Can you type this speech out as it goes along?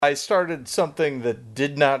I started something that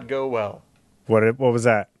did not go well. What was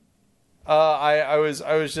that? I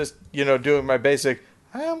was just doing my basic.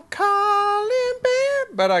 I'm calling back,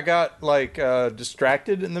 but I got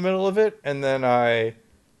distracted in the middle of it, and then I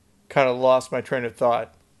kind of lost my train of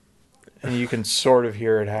thought, and you can sort of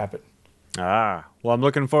hear it happen. Well, I'm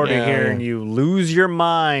looking forward to Yeah, hearing yeah. you lose your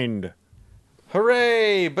mind.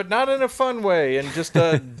 Hooray! But not in a fun way, in just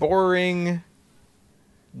a boring,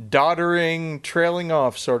 doddering, trailing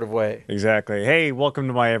off sort of way. Exactly. Hey, welcome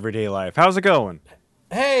to my everyday life. How's it going?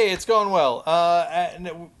 Hey, it's going well.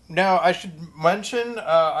 Now I should mention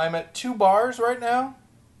I'm at 2 bars right now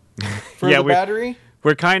for Yeah, the battery.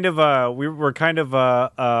 we're kind of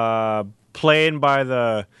playing by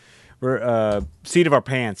the seat of our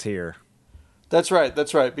pants here. That's right.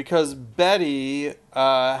 That's right. Because Betty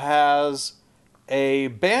has a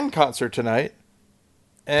band concert tonight,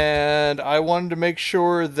 and I wanted to make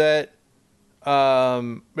sure that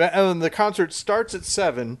and the concert starts at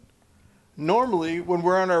 7. Normally, when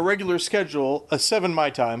we're on our regular schedule, 7 my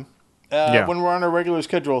time. Yeah. When we're on our regular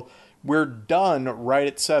schedule, we're done right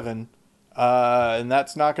at 7, and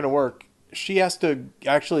that's not going to work. She has to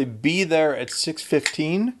actually be there at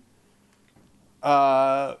 6:15.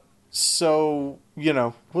 So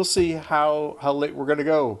we'll see how late we're going to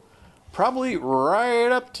go. Probably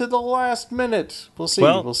right up to the last minute. We'll see.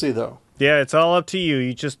 Well, We'll see though. Yeah, it's all up to you.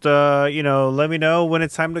 You just let me know when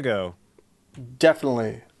it's time to go.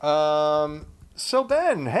 Definitely. So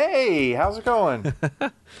Ben, hey, how's it going?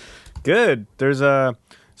 Good. There's a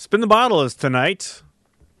Spin the Bottle is tonight.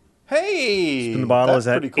 Hey, Spin the Bottle that's is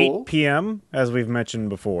at pretty cool. 8 p.m. as we've mentioned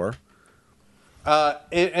before.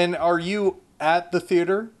 And are you at the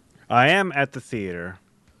theater? I am at the theater.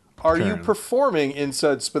 Are you Currently. performing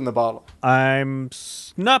inside Spin the Bottle?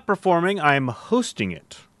 Not performing. I'm hosting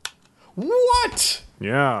it. What?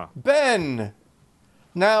 Yeah. Ben.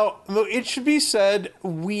 Now, it should be said,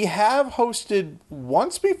 we have hosted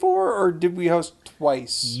once before, or did we host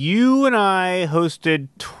twice? You and I hosted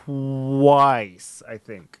twice, I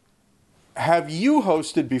think. Have you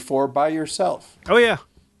hosted before by yourself? Oh, yeah.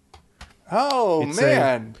 Oh,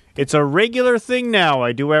 man. It's a regular thing now.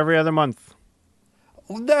 I do every other month.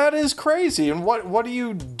 That is crazy. And what do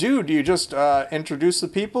you do? Do you just introduce the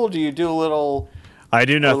people? Do you do a little... I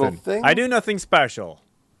do nothing. little thing? I do nothing special.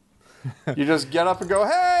 You just get up and go,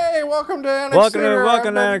 hey, welcome to Annex Welcome Theater.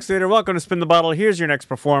 to Annex Theater. Welcome to Spin the Bottle. Here's your next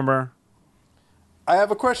performer. I have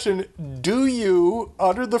a question. Do you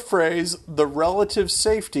utter the phrase, the relative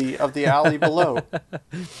safety of the alley below?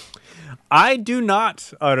 I do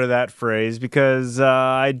not utter that phrase because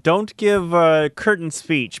I don't give a curtain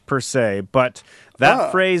speech per se, but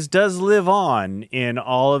that phrase does live on in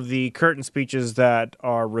all of the curtain speeches that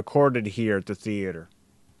are recorded here at the theater.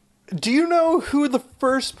 Do you know who the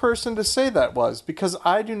first person to say that was? Because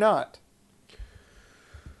I do not.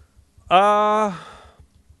 I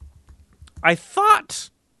thought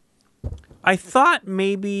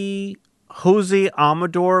maybe Jose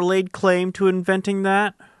Amador laid claim to inventing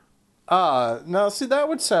that. Now, see, that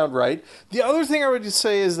would sound right. The other thing I would just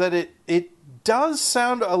say is that it does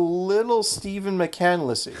sound a little Stephen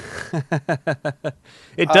McCandlessy.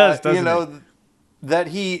 It does, doesn't it? it? That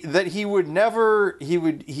he would never he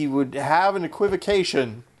would have an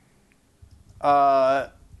equivocation.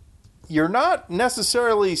 You're not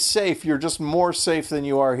necessarily safe. You're just more safe than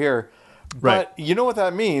you are here. Right. But you know what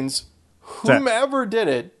that means? Whomever did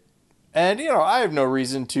it, and I have no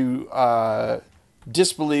reason to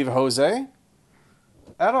disbelieve Jose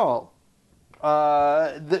at all.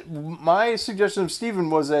 My suggestion of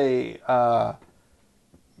Stephen was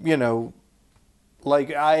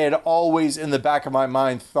like I had always in the back of my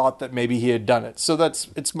mind thought that maybe he had done it. So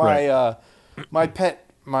it's my Right.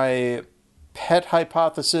 my pet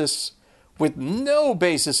hypothesis with no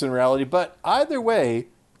basis in reality. But either way,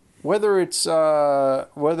 whether it's the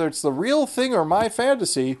real thing or my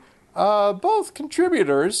fantasy, both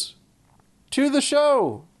contributors to the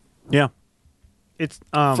show. Yeah. It's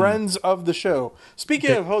Friends of the show.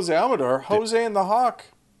 Speaking of Jose Amador, Jose and the Hawk,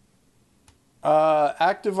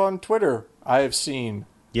 active on Twitter, I have seen.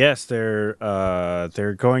 Yes, they're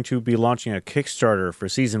going to be launching a Kickstarter for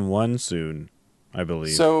season 1 soon, I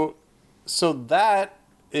believe. So that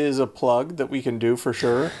is a plug that we can do for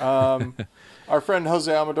sure. Our friend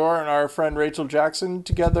Jose Amador and our friend Rachel Jackson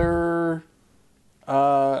together.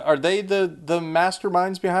 Are they the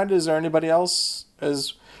masterminds behind it? Is there anybody else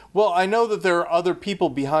as well? I know that there are other people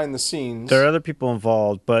behind the scenes. There are other people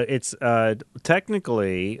involved, but it's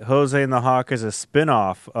technically Jose and the Hawk is a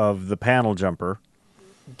spin-off of the Panel Jumper.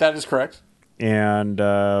 That is correct. And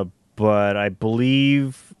but I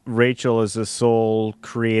believe Rachel is the sole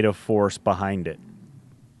creative force behind it.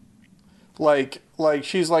 Like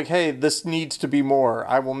she's like, hey, this needs to be more.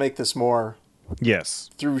 I will make this more Yes.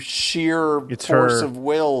 through sheer It's force her- of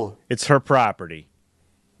will. It's her property.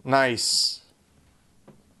 Nice.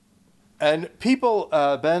 And people,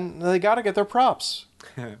 Ben, they got to get their props.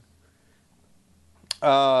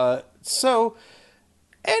 So,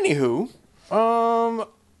 anywho,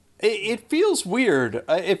 it feels weird.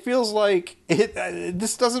 It feels like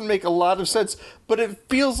this doesn't make a lot of sense, but it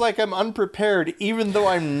feels like I'm unprepared, even though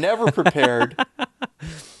I'm never prepared.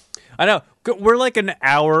 I know. We're like an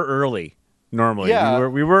hour early normally. Yeah.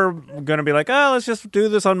 We were going to be like, oh, let's just do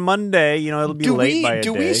this on Monday. You know, it'll be late by a day.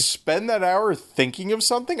 Do we spend that hour thinking of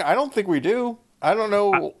something? I don't think we do. I don't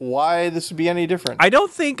know why this would be any different. I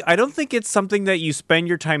don't think it's something that you spend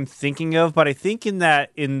your time thinking of, but I think in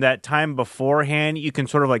that time beforehand, you can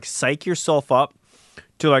sort of like psych yourself up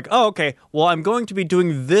to like, oh, okay, well, I'm going to be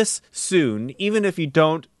doing this soon, even if you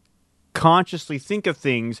don't consciously think of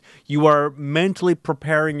things, you are mentally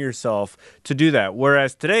preparing yourself to do that.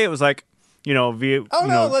 Whereas today it was like, you know, via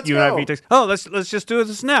let's you go. and I via text, oh, let's just do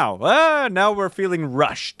this now. Now we're feeling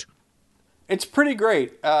rushed. It's pretty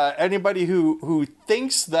great. Anybody who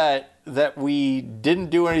thinks that we didn't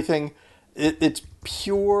do anything, it's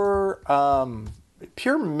pure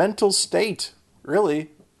mental state. Really,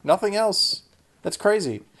 nothing else. That's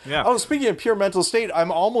crazy. Yeah. Oh, speaking of pure mental state,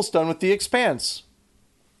 I'm almost done with The Expanse.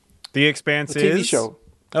 The Expanse The TV is show.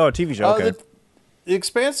 Oh, a TV show. Okay. The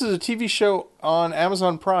Expanse is a TV show on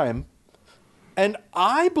Amazon Prime, and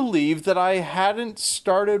I believe that I hadn't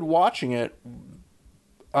started watching it.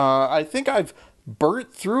 I think I've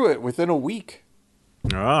burnt through it within a week.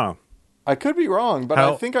 Oh. I could be wrong, but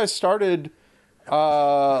I think I started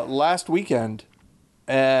last weekend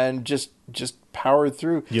and just powered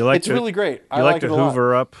through. It's really great. I like to it a lot.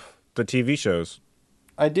 hoover up the TV shows.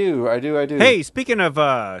 I do. Hey, speaking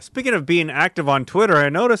of being active on Twitter, I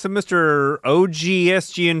noticed that Mr.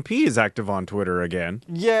 OGSGNP is active on Twitter again.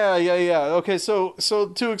 Yeah. Okay, so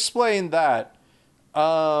to explain that,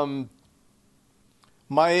 my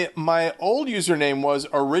old username was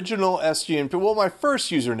original SGNP. Well, my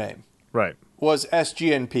first username was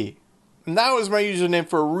SGNP. And that was my username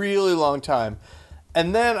for a really long time.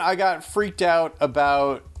 And then I got freaked out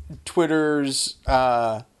about Twitter's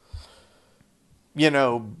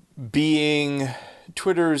being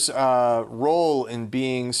Twitter's role in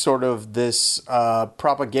being sort of this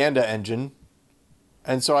propaganda engine.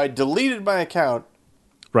 And so I deleted my account.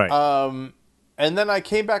 Right. And then I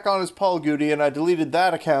came back on as Paul Goody, and I deleted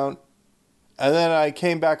that account. And then I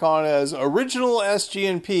came back on as original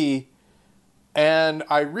SGNP, and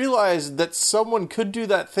I realized that someone could do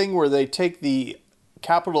that thing where they take the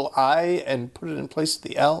capital I and put it in place of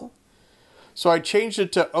the L. So I changed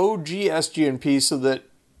it to OGSGNP so that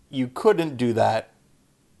you couldn't do that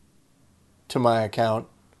to my account.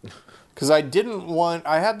 Because I didn't want...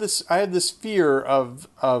 I had this fear of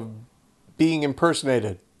being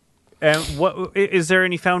impersonated. And what is there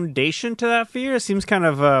any foundation to that fear? It seems kind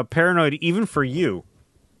of paranoid, even for you.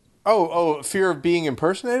 Oh, fear of being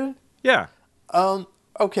impersonated? Yeah.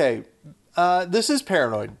 Okay. This is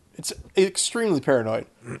paranoid. It's extremely paranoid.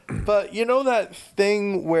 But you know that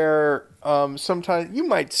thing where sometimes you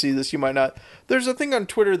might see this, you might not. There's a thing on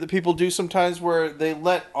Twitter that people do sometimes where they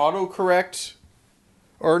let autocorrect,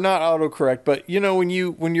 or not autocorrect, but you know when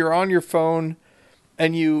you're on your phone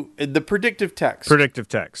and the predictive text.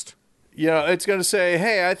 You know, it's going to say,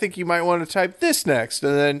 hey, I think you might want to type this next.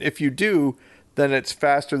 And then if you do, then it's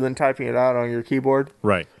faster than typing it out on your keyboard.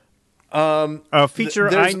 Right. A feature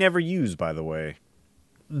I never use, by the way.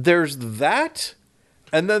 There's that.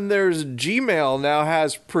 And then there's Gmail now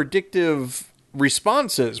has predictive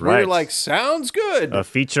responses where you're like, sounds good. A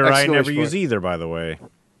feature I never use either, by the way.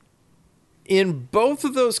 In both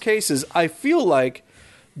of those cases, I feel like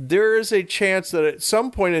there is a chance that at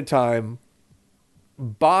some point in time,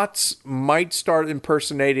 bots might start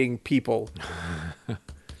impersonating people.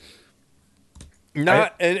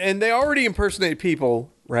 And they already impersonate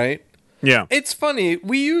people, right? Yeah. It's funny.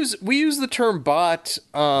 We use the term bot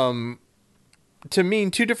to mean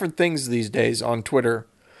two different things these days on Twitter.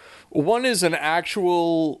 One is an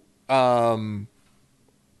actual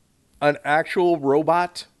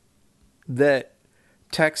robot that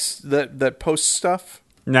texts that posts stuff.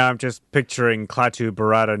 Now I'm just picturing Klaatu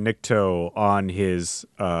Barada Nikto on his,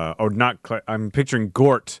 I'm picturing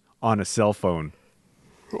Gort on a cell phone.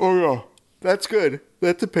 Oh, yeah. That's good.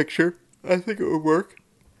 That's a picture. I think it would work.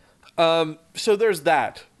 So there's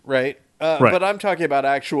that, right? Right. But I'm talking about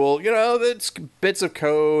actual, it's bits of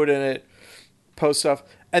code and it posts stuff.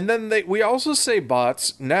 And then we also say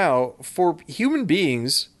bots now for human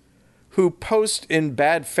beings who post in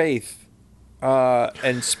bad faith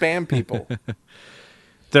and spam people.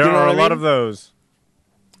 There You know are what a I lot mean? of those.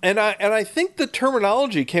 And I think the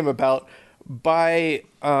terminology came about by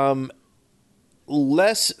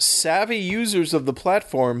less savvy users of the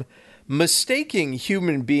platform mistaking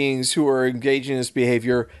human beings who are engaging in this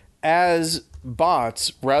behavior as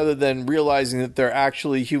bots rather than realizing that they're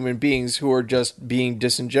actually human beings who are just being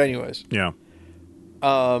disingenuous. Yeah.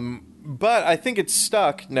 But I think it's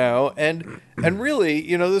stuck now, and really,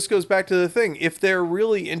 this goes back to the thing. If they're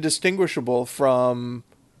really indistinguishable from,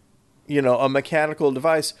 a mechanical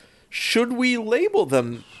device, should we label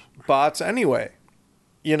them bots anyway?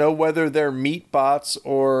 Whether they're meat bots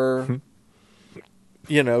or,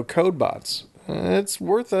 code bots. It's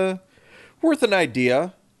worth an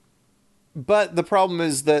idea. But the problem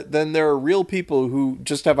is that then there are real people who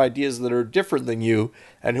just have ideas that are different than you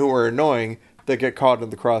and who are annoying that get caught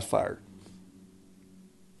in the crossfire.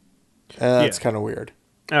 And that's kind of weird.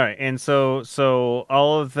 All right, and so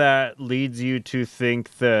all of that leads you to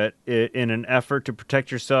think that in an effort to protect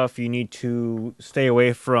yourself, you need to stay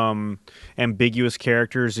away from ambiguous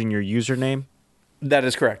characters in your username? That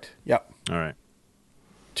is correct. Yep. All right.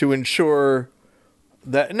 To ensure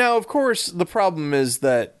that... Now, of course, the problem is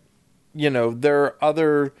that, there are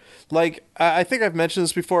other... Like, I think I've mentioned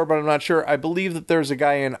this before, but I'm not sure. I believe that there's a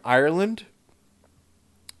guy in Ireland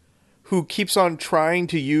who keeps on trying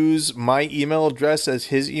to use my email address as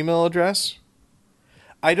his email address.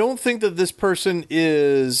 I don't think that this person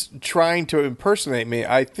is trying to impersonate me.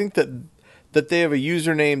 I think that they have a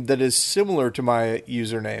username that is similar to my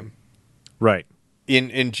username. Right. In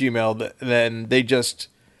Gmail, then they just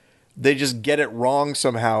get it wrong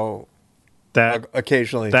somehow. That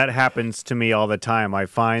occasionally. That happens to me all the time. I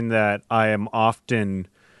find that I am often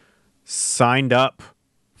signed up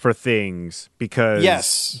for things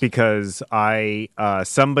because I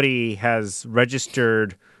somebody has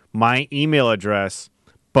registered my email address,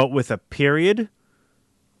 but with a period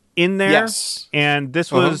in there. Yes. And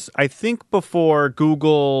this was, I think, before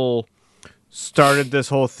Google started this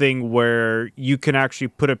whole thing where you can actually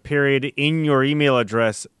put a period in your email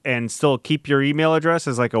address and still keep your email address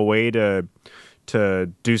as like a way to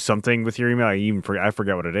do something with your email. I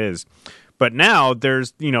forget what it is. But now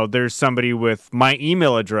there's somebody with my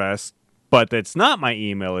email address, but it's not my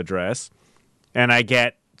email address, and I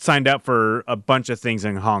get signed up for a bunch of things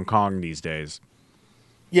in Hong Kong these days.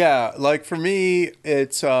 Yeah, like for me,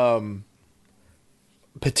 it's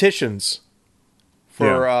petitions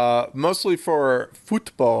for mostly for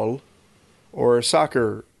football or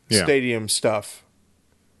soccer stadium stuff.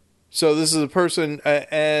 So this is a person,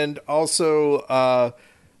 and also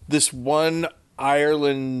this one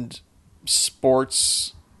Ireland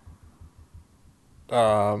sports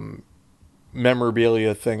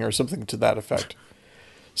memorabilia thing or something to that effect.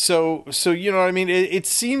 So you know what I mean? It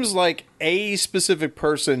seems like a specific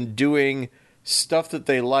person doing stuff that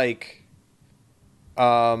they like,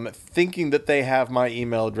 thinking that they have my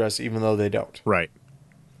email address even though they don't. Right.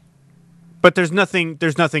 But there's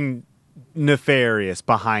nothing nefarious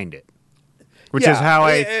behind it. Which is how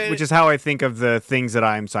I think of the things that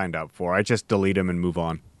I'm signed up for. I just delete them and move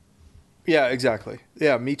on. Yeah, exactly.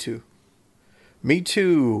 Yeah, me too. Me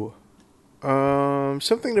too.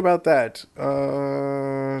 Something about that.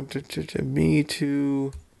 Me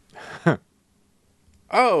too.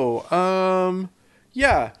 Oh,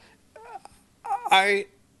 yeah.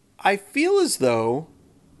 I feel as though,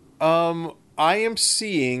 I am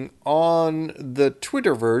seeing on the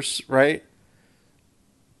Twitterverse, right,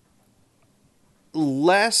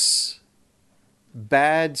 less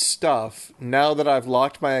bad stuff now that I've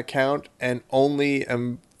locked my account and only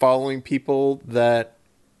am following people that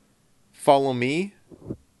follow me.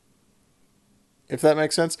 If that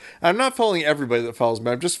makes sense. I'm not following everybody that follows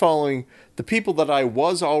me. I'm just following the people that I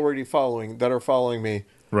was already following that are following me.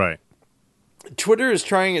 Right. Twitter is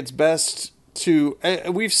trying its best to...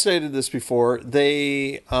 We've stated this before.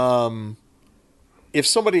 They... if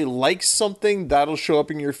somebody likes something, that'll show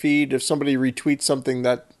up in your feed. If somebody retweets something,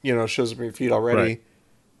 that shows up in your feed already.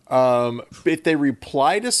 Right. If they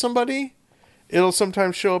reply to somebody, it'll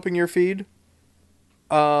sometimes show up in your feed.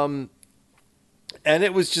 And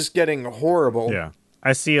it was just getting horrible. Yeah,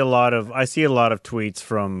 I see a lot of tweets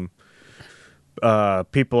from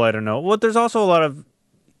people I don't know. Well, there's also a lot of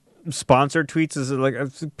sponsored tweets. Is like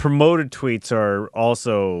promoted tweets are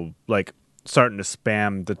also like starting to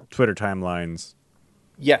spam the Twitter timelines.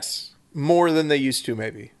 Yes, more than they used to,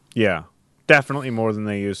 maybe. Yeah, definitely more than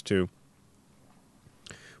they used to.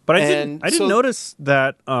 But I didn't notice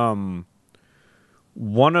that one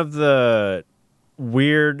of the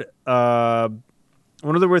weird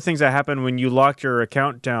one of the weird things that happened when you locked your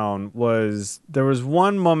account down was there was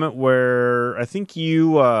one moment where I think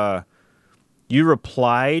you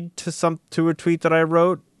replied to a tweet that I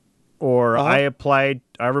wrote, or I replied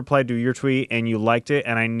to your tweet and you liked it,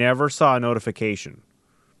 and I never saw a notification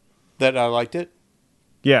that I liked it.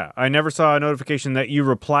 Yeah, I never saw a notification that you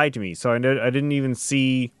replied to me, so I didn't even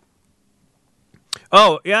see.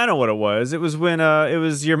 Oh, yeah, I know what it was. It was when it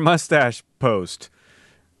was your mustache post.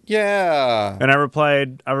 Yeah, and I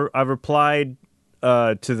replied. I replied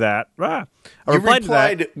to that. I replied to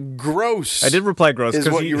that. Gross. I did reply gross. Is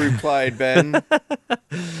what you replied, Ben.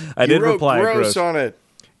 I did reply gross on it.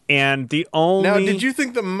 And the only... Now, did you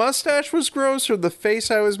think the mustache was gross or the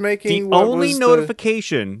face I was making? The only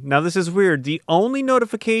notification... Now, this is weird. The only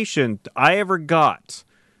notification I ever got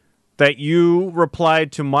that you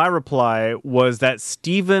replied to my reply was that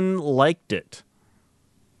Steven liked it.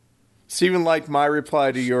 Steven liked my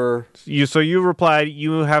reply to your... So you replied,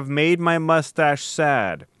 "You have made my mustache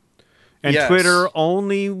sad." And yes. Twitter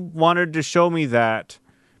only wanted to show me that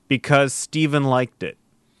because Steven liked it.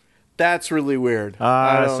 That's really weird.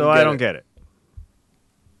 I don't get it.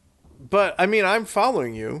 But I mean, I'm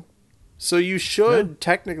following you, so you should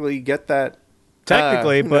technically get that.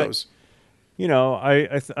 Technically, but knows? You know,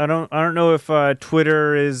 I don't know if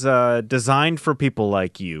Twitter is designed for people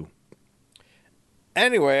like you.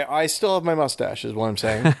 Anyway, I still have my mustache, is what I'm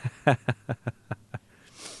saying.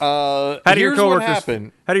 How do your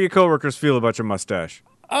coworkers feel about your mustache?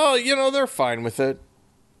 Oh, they're fine with it.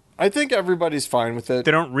 I think everybody's fine with it.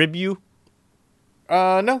 They don't rib you?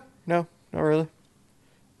 No, not really.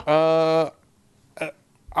 I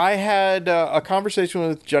had a conversation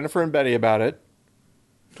with Jennifer and Betty about it.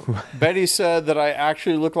 Betty said that I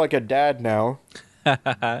actually look like a dad now. Well,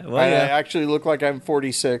 I actually look like I'm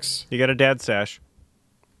 46. You got a dad stash.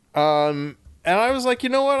 And I was like, you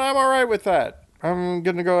know what? I'm all right with that. I'm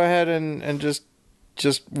going to go ahead and just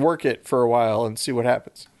work it for a while and see what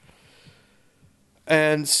happens.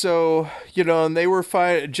 And so, and they were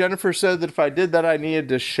fine. Jennifer said that if I did that, I needed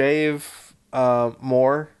to shave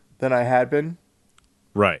more than I had been.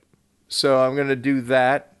 Right. So I'm going to do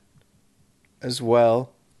that as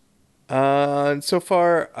well. And so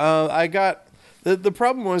far, I got... The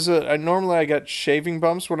problem was that normally I get shaving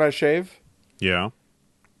bumps when I shave. Yeah.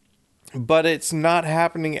 But it's not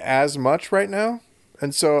happening as much right now.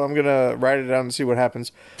 And so I'm going to write it down and see what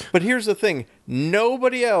happens. But here's the thing.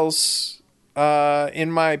 Nobody else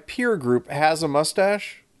in my peer group has a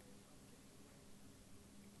mustache.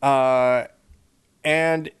 And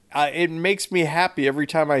it makes me happy every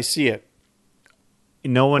time I see it.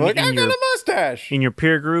 No one I got a mustache. In your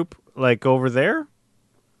peer group, like over there?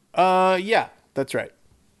 Yeah, that's right.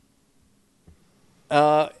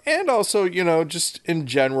 And also, just in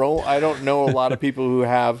general, I don't know a lot of people who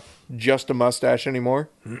have just a mustache anymore.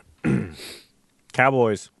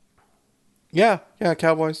 Cowboys. Yeah,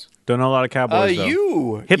 cowboys. Don't know a lot of cowboys, though.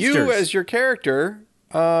 You as your character,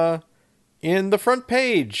 in the front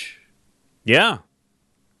page. Yeah.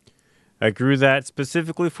 I grew that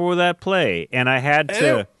specifically for that play, and I had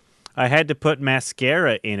to put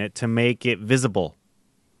mascara in it to make it visible.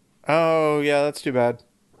 Oh, yeah, that's too bad.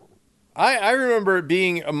 I remember it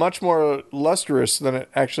being much more lustrous than it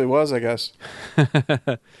actually was, I guess.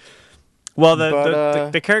 Well,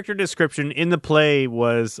 the character description in the play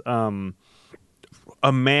was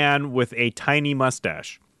a man with a tiny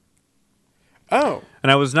mustache. Oh.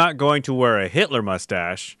 And I was not going to wear a Hitler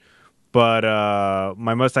mustache, but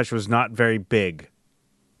my mustache was not very big.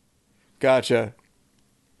 Gotcha.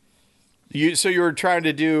 So you were trying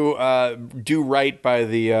to do right by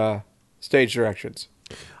the stage directions.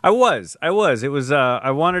 I was. It was.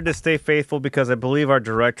 I wanted to stay faithful because I believe our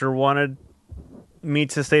director wanted me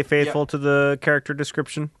to stay faithful to the character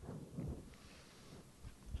description.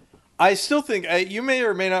 I still think you may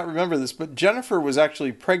or may not remember this, but Jennifer was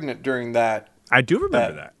actually pregnant during that. I do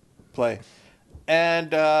remember that play,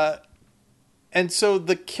 and so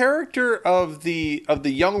the character of the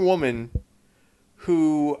young woman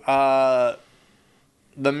who the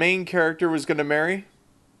main character was going to marry.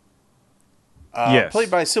 Yes. Played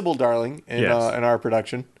by Sybil Darling in our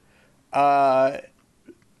production.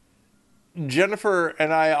 Jennifer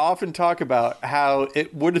and I often talk about how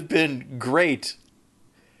it would have been great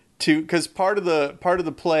because part of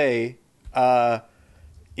the play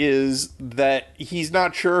is that he's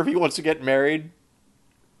not sure if he wants to get married,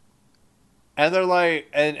 and they're like,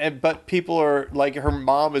 but people are like, her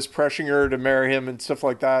mom is pressuring her to marry him and stuff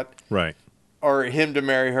like that, right? Or him to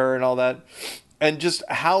marry her and all that. And just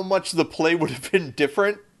how much the play would have been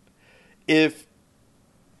different if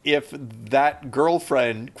that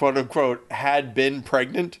girlfriend, quote unquote, had been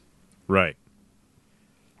pregnant. Right.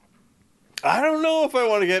 I don't know if I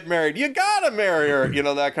want to get married. You gotta marry her.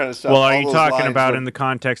 That kind of stuff. Well, are All you those talking lines about were, in the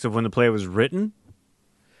context of when the play was written?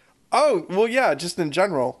 oh, well, yeah, just in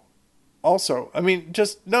general. Also, I mean,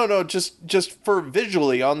 just for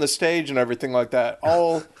visually on the stage and everything like that.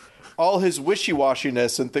 All his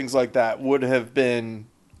wishy-washiness and things like that would have been.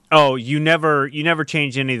 Oh, you never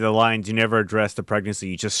change any of the lines. You never address the pregnancy.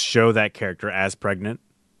 You just show that character as pregnant.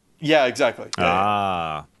 Yeah, exactly. Yeah.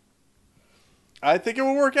 Ah, I think it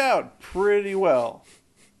will work out pretty well.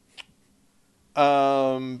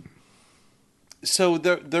 Um, so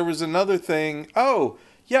there was another thing. Oh,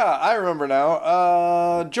 yeah, I remember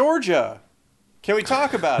now. Georgia. Can we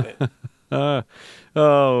talk about it?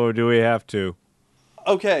 oh, do we have to?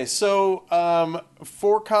 Okay, so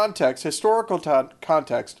for context, historical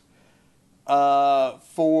context,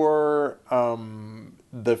 for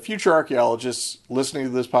the future archaeologists listening to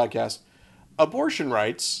this podcast, abortion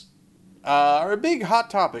rights are a big hot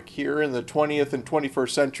topic here in the 20th and 21st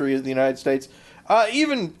century of the United States.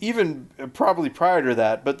 Even probably prior to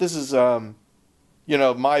that, but this is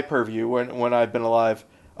my purview when I've been alive.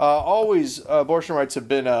 Always abortion rights have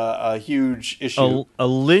been a huge issue. A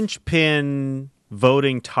linchpin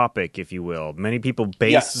voting topic, if you will. Many people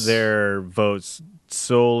base Yes. their votes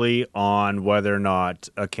solely on whether or not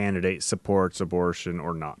a candidate supports abortion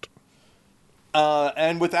or not.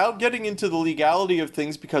 And without getting into the legality of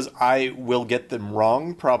things, because I will get them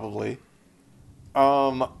wrong probably,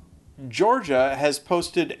 Georgia has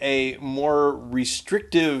posted a more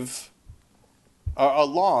restrictive, a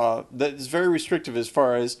law that is very restrictive as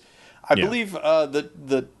far as, I Yeah. believe,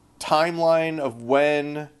 the timeline of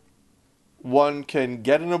when one can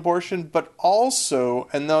get an abortion, but also,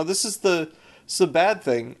 and now this is the bad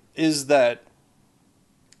thing, is that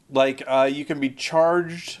like you can be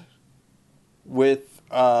charged with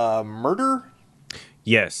murder.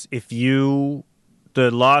 Yes, the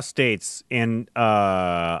law states, and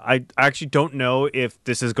I actually don't know if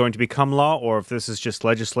this is going to become law or if this is just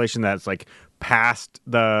legislation that's like passed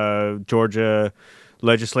the Georgia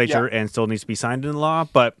legislature Yeah. and still needs to be signed into law.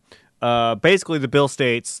 But basically, the bill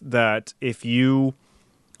states that if you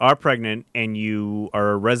are pregnant and you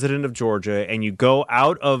are a resident of Georgia and you go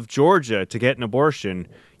out of Georgia to get an abortion,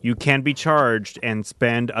 you can be charged and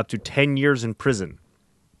spend up to 10 years in prison.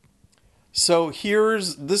 So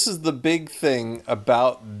this is the big thing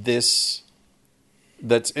about this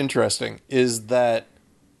that's interesting is that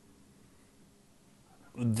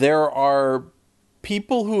there are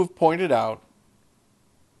people who have pointed out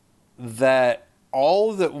that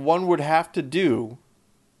all that one would have to do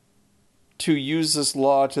to use this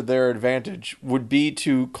law to their advantage would be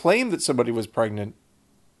to claim that somebody was pregnant,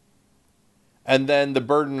 and then the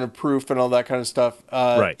burden of proof and all that kind of stuff.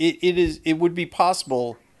 Right. It would be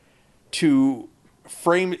possible to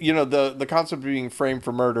frame, the concept of being framed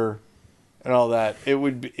for murder and all that.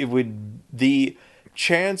 The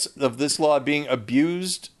chance of this law being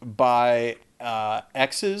abused by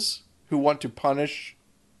exes who want to punish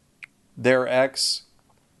their ex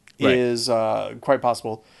Right. is quite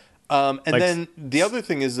possible. And Like then the other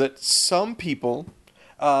thing is that some people,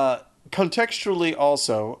 contextually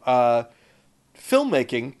also,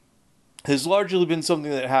 filmmaking has largely been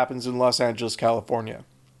something that happens in Los Angeles, California.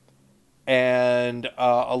 And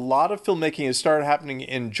a lot of filmmaking has started happening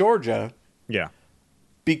in Georgia Yeah.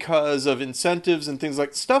 because of incentives and things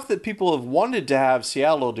like stuff that people have wanted to have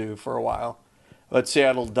Seattle do for a while, but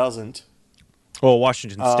Seattle doesn't. Well,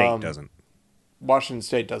 Washington State doesn't. Washington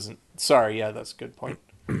State doesn't. Sorry, yeah, that's a good point.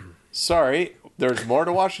 Sorry, there's more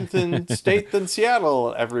to Washington State than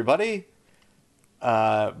Seattle, everybody.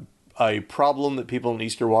 A problem that people in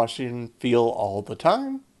Eastern Washington feel all the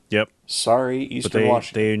time. Yep. Sorry, But Eastern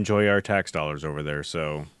Washington. they enjoy our tax dollars over there,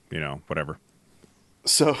 so, whatever.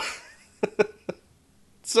 So,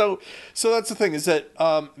 so that's the thing is that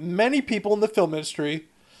many people in the film industry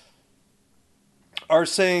are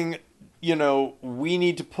saying, we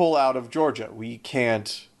need to pull out of Georgia. We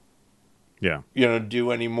can't, Yeah.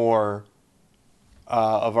 do any more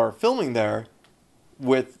of our filming there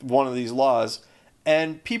with one of these laws.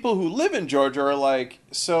 And people who live in Georgia are like,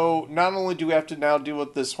 so not only do we have to now deal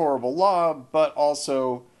with this horrible law, but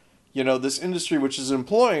also, this industry, which is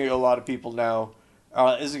employing a lot of people now,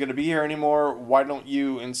 isn't going to be here anymore. Why don't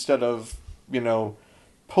you, instead of,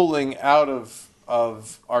 pulling out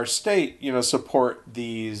of our state, support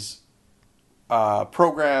these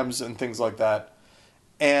programs and things like that?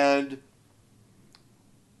 And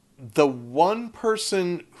the one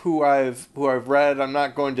person who I've read, I'm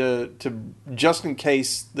not going to just in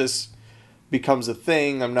case this becomes a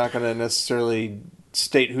thing, I'm not going to necessarily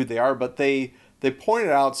state who they are, but they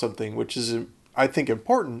pointed out something which is, I think,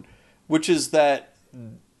 important, which is that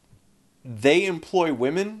they employ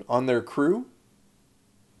women on their crew,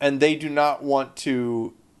 and they do not want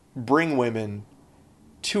to bring women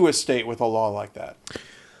to a state with a law like that.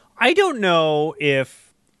 I don't know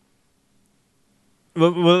if,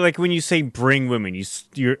 well, like when you say bring women,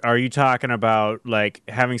 are you talking about like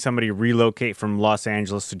having somebody relocate from Los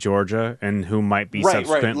Angeles to Georgia and who might be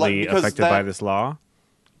subsequently affected by this law?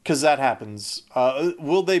 Because that happens.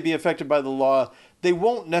 Will they be affected by the law? They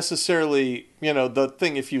won't necessarily, the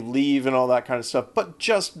thing if you leave and all that kind of stuff, but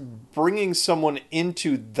just bringing someone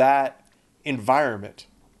into that environment.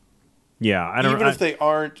 Yeah, I don't. Even if they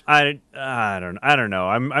aren't. I don't know.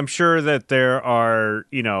 I'm sure that there are.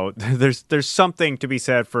 There's something to be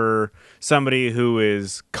said for somebody who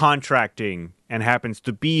is contracting and happens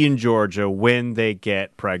to be in Georgia when they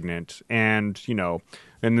get pregnant, and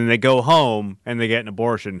and then they go home and they get an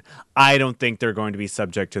abortion. I don't think they're going to be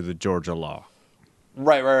subject to the Georgia law.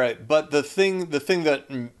 Right. But the thing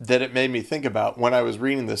that it made me think about when I was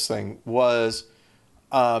reading this thing was,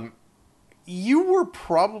 you were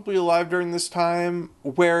probably alive during this time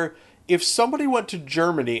where if somebody went to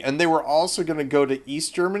Germany and they were also going to go to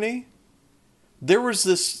East Germany, there was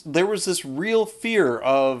this real fear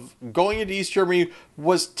of going into East Germany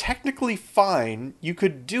was technically fine. You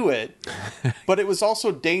could do it, but it was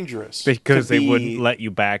also dangerous. Because they wouldn't let you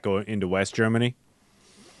back into West Germany?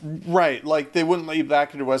 Right. Like they wouldn't let you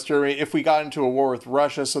back into West Germany. If we got into a war with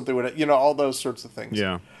Russia, something would, all those sorts of things.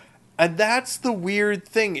 Yeah. And that's the weird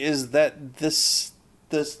thing is that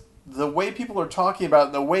the way people are talking about it,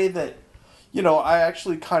 and the way that, I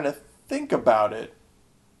actually kind of think about it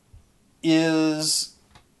is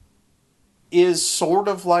sort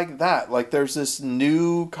of like that. Like there's this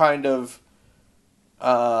new kind of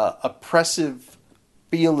oppressive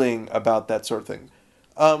feeling about that sort of thing.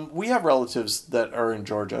 We have relatives that are in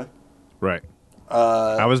Georgia. Right.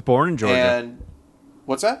 I was born in Georgia. And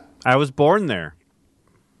what's that? I was born there.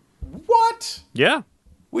 What? Yeah.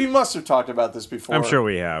 We must have talked about this before. I'm sure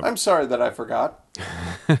we have. I'm sorry that I forgot.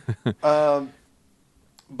 But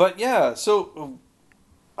yeah, so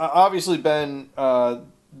obviously, Ben,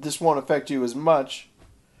 this won't affect you as much.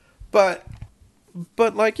 But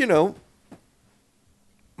like,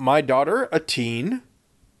 my daughter, a teen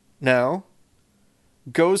now,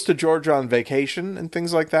 goes to Georgia on vacation and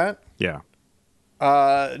things like that. Yeah.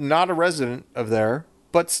 Not a resident of there,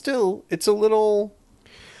 but still, it's a little,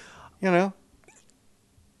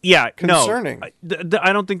 yeah, concerning. No,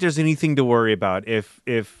 I don't think there's anything to worry about if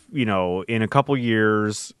in a couple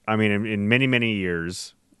years, I mean, in many, many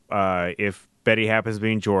years, if Betty happens to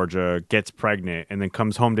be in Georgia, gets pregnant, and then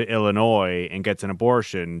comes home to Illinois and gets an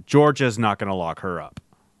abortion, Georgia's not going to lock her up.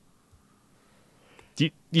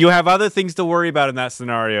 You have other things to worry about in that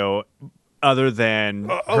scenario other than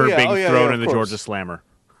her being thrown in the Georgia Slammer.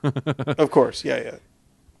 Of course, yeah.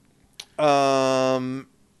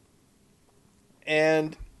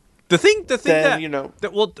 And the thing then,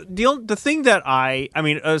 that the thing that I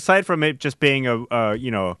mean, aside from it just being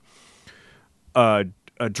a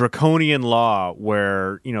draconian law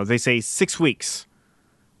where they say 6 weeks.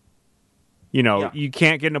 You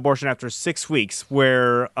can't get an abortion after 6 weeks,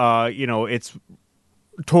 where it's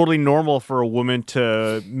totally normal for a woman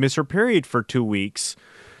to miss her period for 2 weeks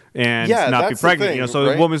and not be pregnant. Thing, so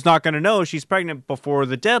the woman's not going to know she's pregnant before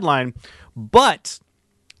the deadline. But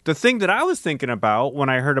the thing that I was thinking about when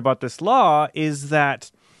I heard about this law is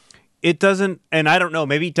that it doesn't, and I don't know,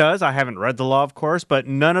 maybe it does. I haven't read the law, of course, but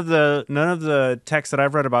none of the text that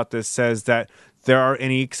I've read about this says that there are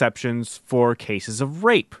any exceptions for cases of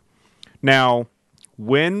rape. Now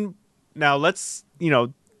let's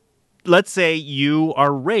say you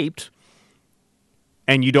are raped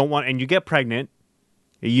and you get pregnant,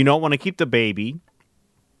 you don't want to keep the baby,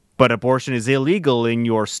 but abortion is illegal in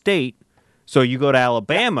your state. So you go to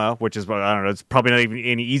Alabama, which is, I don't know, it's probably not even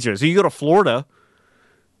any easier. So you go to Florida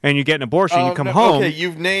and you get an abortion, you come home. Okay,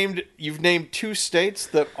 you've named 2 states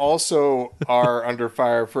that also are under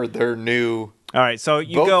fire for their new. All right, so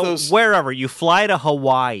you go wherever. You fly to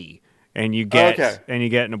Hawaii and you get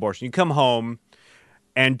an abortion. You come home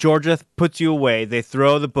and Georgia puts you away. They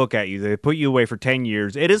throw the book at you. They put you away for 10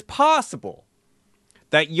 years. It is possible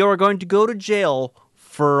that you're going to go to jail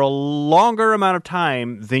for a longer amount of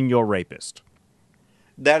time than your rapist.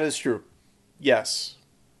 That is true. Yes.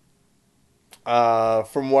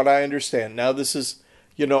 From what I understand. Now, this is,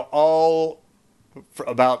 all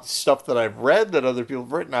about stuff that I've read that other people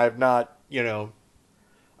have written. I've not,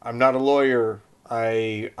 I'm not a lawyer.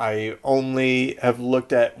 I only have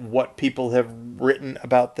looked at what people have written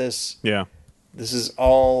about this. Yeah. This is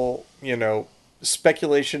all,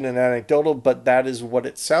 speculation and anecdotal, but that is what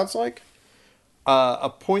it sounds like.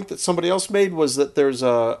 a point that somebody else made was that there's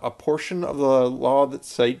a portion of the law that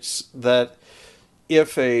states that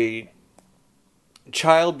if a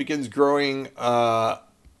child begins growing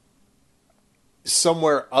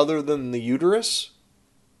somewhere other than the uterus,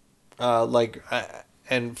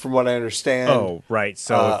 and from what I understand, Oh, right.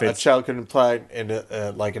 So if a it's child could imply in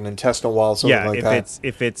like an intestinal wall, something like that.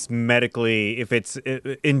 if it's medically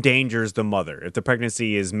it endangers the mother, if the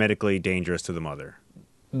pregnancy is medically dangerous to the mother,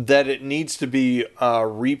 That it needs to be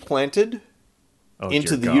replanted oh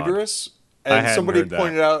into dear the God, uterus. I And hadn't somebody heard that.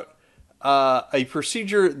 pointed out a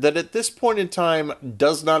procedure that at this point in time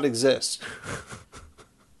does not exist.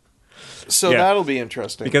 So Yeah, that'll be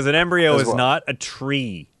interesting. because an embryo as is well. not a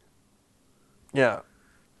tree. Yeah.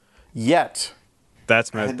 Yet.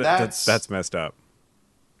 That's And that's messed up.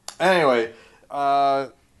 Anyway, I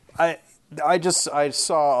I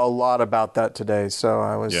saw a lot about that today, so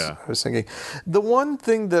Yeah. I was thinking the one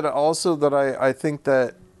thing that also that I think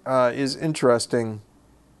that is interesting,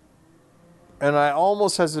 and I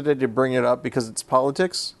almost hesitated to bring it up because it's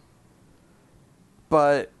politics,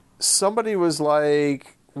 but somebody was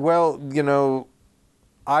like, "Well,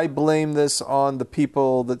 I blame this on the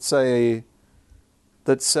people that said,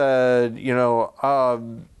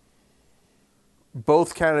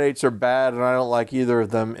 both candidates are bad and I don't like either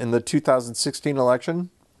of them in the 2016 election."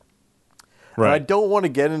 And I Right. don't want to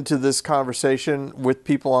get into this conversation with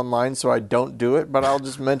people online, so I don't do it, but I'll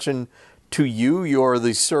just mention to you, you're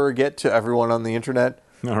the surrogate to everyone on the internet.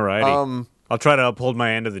 Alrighty. I'll try to uphold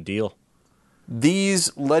my end of the deal.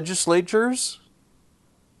 These legislatures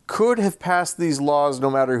could have passed these laws no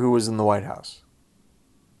matter who was in the White House.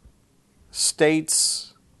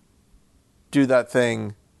 States do that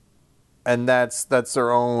thing, and that's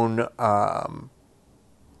their own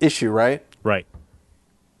issue, right? Right.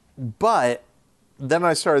 But then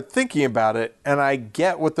I started thinking about it, and I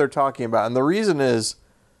get what they're talking about. And the reason is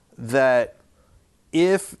that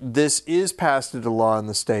if this is passed into law in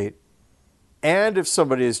the state, and if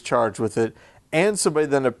somebody is charged with it, and somebody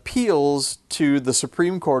then appeals to the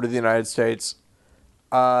Supreme Court of the United States,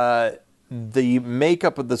 the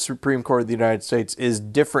makeup of the Supreme Court of the United States is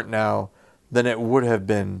different now than it would have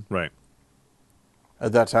been Right.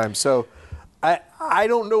 at that time. So I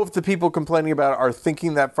don't know if the people complaining about it are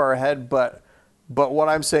thinking that far ahead, but what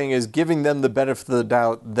I'm saying is giving them the benefit of the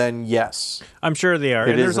doubt, then yes. I'm sure they are.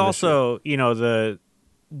 It And is there's an also,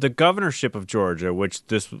 the governorship of Georgia, which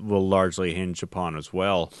this will largely hinge upon as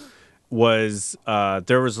well, was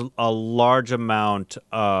there was a large amount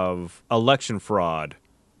of election fraud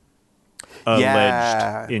alleged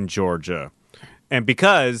Yeah. in Georgia. And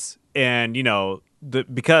because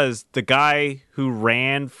the guy who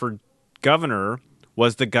ran for governor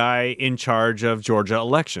was the guy in charge of Georgia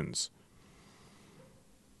elections.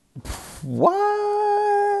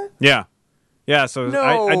 What? Yeah. Yeah, so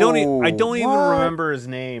No. I don't even What? remember his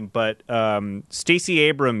name, but Stacey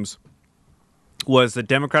Abrams was the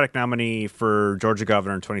Democratic nominee for Georgia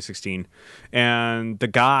governor in 2016, and the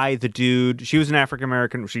dude, she was an African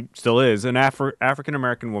American, she still is an African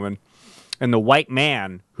American woman, and the white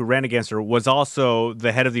man who ran against her was also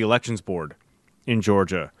the head of the elections board in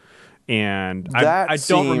Georgia. And I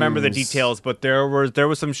don't remember the details, but there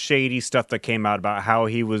was some shady stuff that came out about how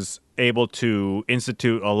he was able to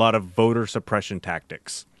institute a lot of voter suppression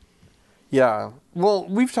tactics. Yeah. Well,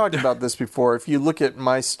 we've talked about this before. If you look at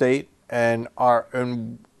my state and our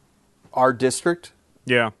district,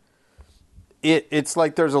 Yeah. it's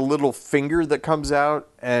like there's a little finger that comes out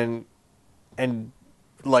and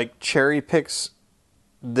like cherry picks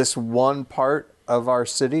this one part of our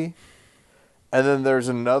city, and then there's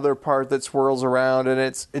another part that swirls around, and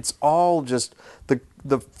it's all just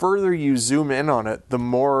the further you zoom in on it, the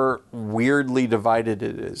more weirdly divided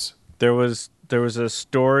it is. There was a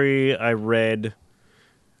story I read,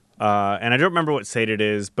 and I don't remember what state it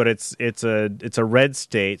is, but it's a red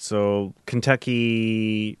state, so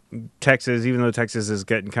Kentucky, Texas, even though Texas is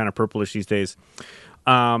getting kind of purplish these days,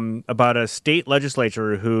 about a state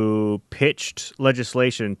legislature who pitched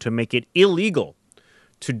legislation to make it illegal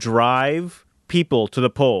to drive people to the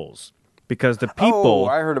polls, because the people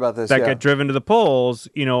I heard about this, that yeah. get driven to the polls,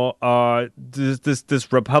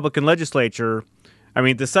 this Republican legislature. I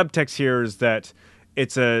mean, the subtext here is that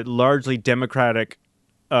it's a largely Democratic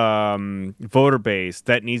voter base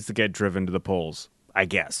that needs to get driven to the polls, I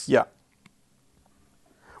guess. Yeah.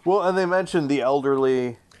 Well, and they mentioned the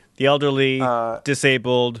elderly. The elderly,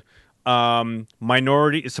 disabled,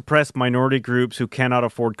 suppressed minority groups who cannot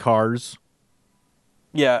afford cars.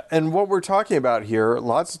 Yeah, and what we're talking about here,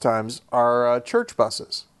 lots of times, are church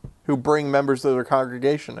buses who bring members of their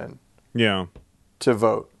congregation in Yeah. to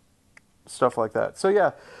vote, stuff like that. So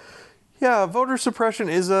yeah, Yeah, voter suppression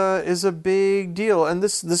is a big deal, and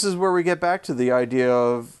this is where we get back to the idea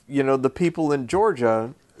of, the people in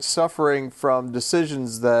Georgia suffering from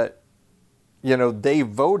decisions that, they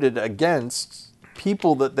voted against,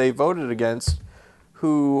 people that they voted against,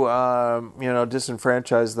 who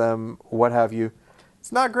disenfranchised them, what have you.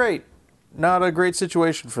 It's not great, not a great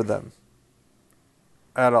situation for them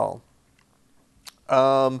at all.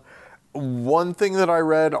 One thing that I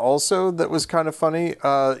read also that was kind of funny,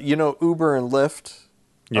 Uber and Lyft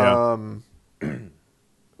Yeah.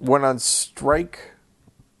 went on strike.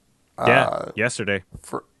 Yesterday.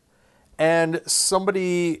 And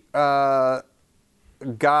somebody got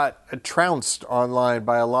trounced online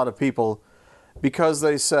by a lot of people because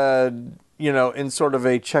they said, in sort of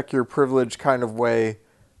a check your privilege kind of way,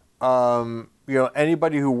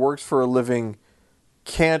 anybody who works for a living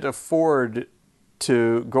can't afford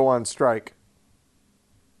to go on strike.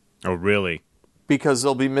 Oh, really? Because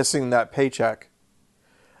they'll be missing that paycheck.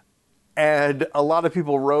 And a lot of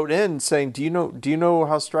people wrote in saying, "Do you know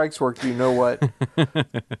how strikes work? Do you know what?"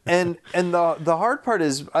 and the hard part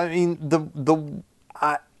is, I mean,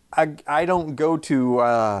 I don't go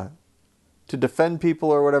to defend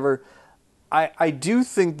people or whatever. I do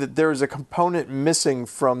think that there is a component missing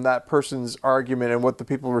from that person's argument and what the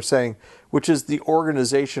people were saying, which is the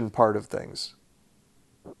organization part of things.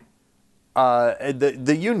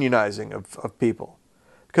 The unionizing of people.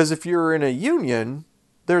 Because if you're in a union,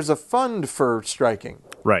 there's a fund for striking.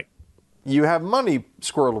 Right. You have money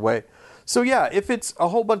squirreled away. So yeah, if it's a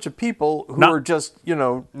whole bunch of people who are just,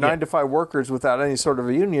 9 to 5 workers without any sort of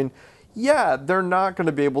a union, yeah, they're not going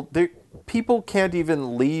to be able... People can't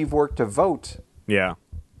even leave work to vote. Yeah.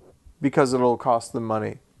 Because it'll cost them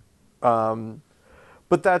money.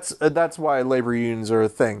 But that's why labor unions are a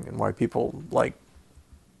thing and why people,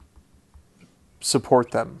 support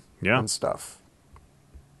them and stuff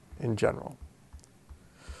in general.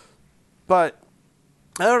 But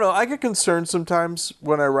I don't know. I get concerned sometimes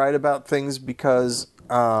when I write about things because,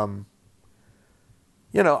 I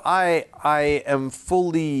am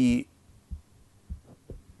fully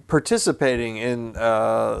participating in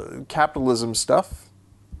capitalism stuff,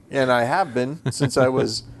 and I have been since I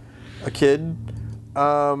was a kid.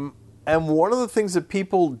 And one of the things that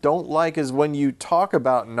people don't like is when you talk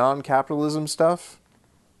about non-capitalism stuff,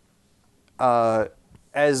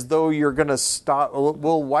 as though you're going to stop.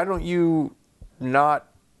 Well, why don't you not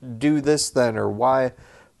do this then? Or why?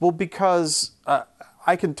 Well, because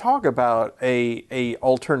I can talk about a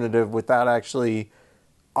alternative without actually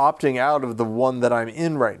opting out of the one that I'm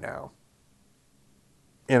in right now.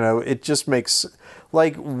 It just makes...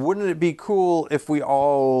 wouldn't it be cool if we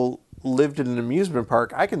all lived in an amusement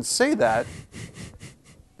park? I can say that,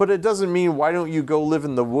 but it doesn't mean why don't you go live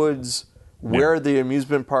in the woods where the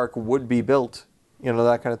amusement park would be built,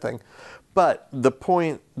 that kind of thing. But the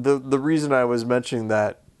point, the reason I was mentioning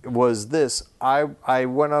that was this. I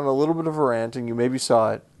went on a little bit of a rant, and you maybe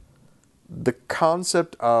saw it. The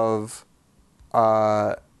concept of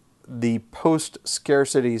the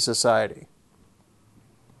post-scarcity society.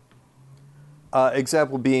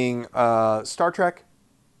 Example being Star Trek,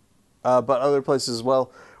 but other places as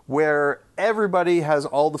well, where everybody has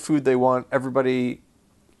all the food they want. Everybody,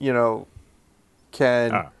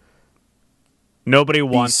 can... Nobody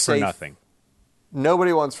wants for nothing.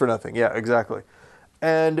 Nobody wants for nothing. Yeah, exactly.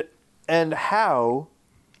 And how,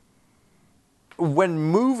 when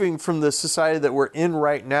moving from the society that we're in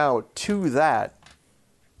right now to that,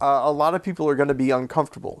 a lot of people are going to be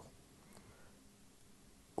uncomfortable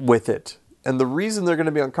with it. And the reason they're going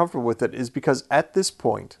to be uncomfortable with it is because at this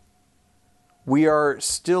point, we are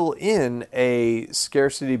still in a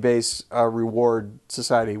scarcity-based reward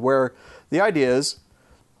society where the idea is,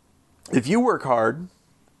 if you work hard,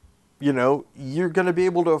 you're going to be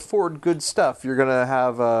able to afford good stuff. You're going to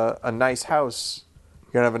have a nice house.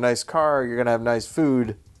 You're going to have a nice car. You're going to have nice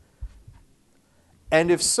food. And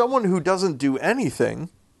if someone who doesn't do anything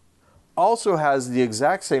also has the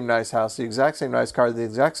exact same nice house, the exact same nice car, the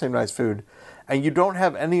exact same nice food, and you don't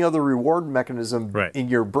have any other reward mechanism in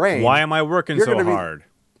your brain... Why am I working so hard?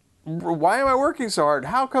 Why am I working so hard?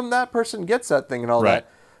 How come that person gets that thing and all that?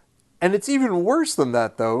 And it's even worse than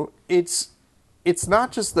that, though. It's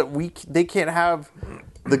not just that they can't have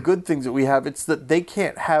the good things that we have. It's that they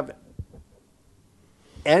can't have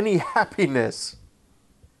any happiness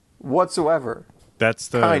whatsoever. That's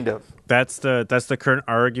the current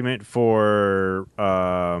argument for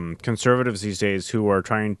conservatives these days who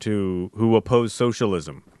oppose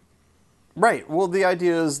socialism. Right. Well, the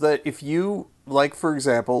idea is that if you, for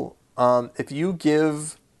example, if you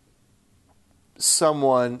give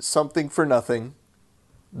someone something for nothing,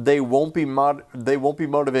 they won't be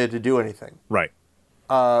motivated to do anything. Right.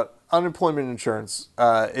 Unemployment insurance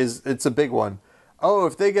it's a big one. Oh,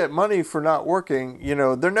 if they get money for not working,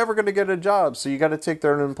 they're never going to get a job, so you got to take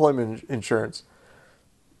their unemployment insurance,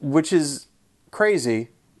 which is crazy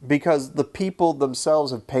because the people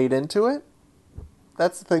themselves have paid into it.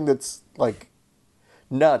 That's the thing that's like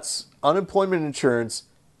nuts. Unemployment insurance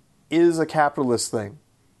is a capitalist thing.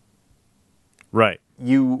 Right.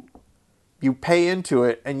 You pay into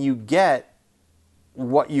it and you get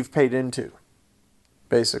what you've paid into,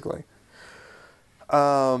 basically.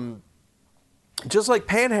 Just like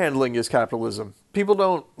panhandling is capitalism. People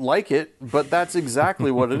don't like it, but that's exactly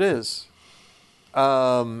what it is.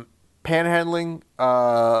 Panhandling,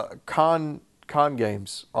 con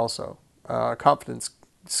games also, confidence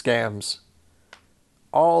scams,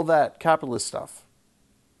 all that capitalist stuff.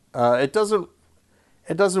 It doesn't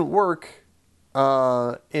work.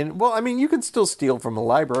 You can still steal from a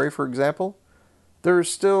library, for example. There's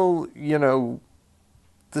still,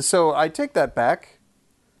 so I take that back.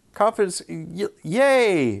 Confidence,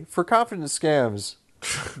 yay for confidence scams.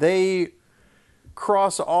 They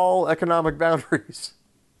cross all economic boundaries.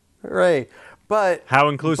 Hooray. But how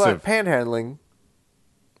inclusive? But panhandling,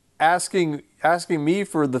 asking me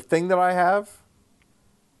for the thing that I have,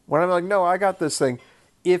 when I'm like, no, I got this thing.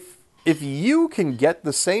 If you can get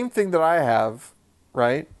the same thing that I have,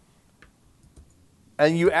 right,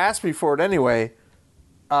 and you ask me for it anyway,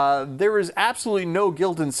 there is absolutely no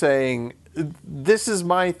guilt in saying, this is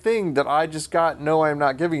my thing that I just got. No, I'm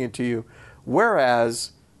not giving it to you.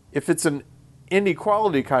 Whereas, if it's an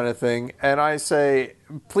inequality kind of thing, and I say,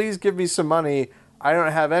 please give me some money, I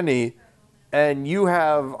don't have any, and you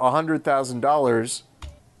have $100,000,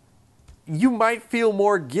 you might feel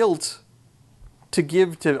more guilt to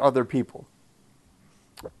give to other people.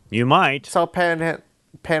 You might. That's how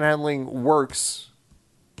panhandling works.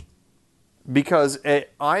 Because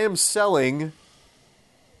I am selling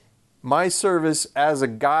my service as a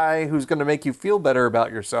guy who's going to make you feel better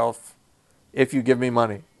about yourself if you give me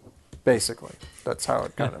money. Basically. That's how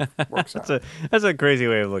it kind of works out. That's a crazy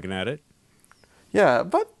way of looking at it. Yeah,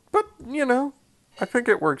 but I think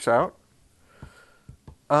it works out.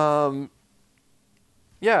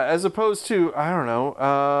 Yeah, as opposed to, I don't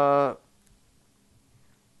know,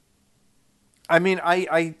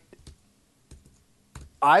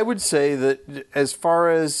 I would say that as far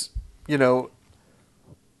as,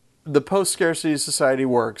 the post-scarcity society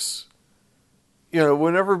works,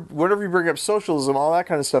 whenever you bring up socialism, all that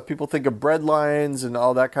kind of stuff, people think of bread lines and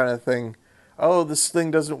all that kind of thing. Oh, this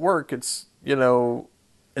thing doesn't work. It's,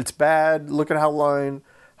 it's bad. Look at how long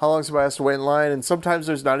somebody has to wait in line. And sometimes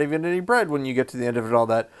there's not even any bread when you get to the end of it and all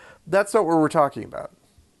that. That's not what we're talking about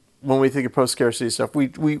when we think of post-scarcity stuff.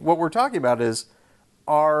 What we're talking about is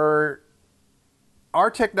our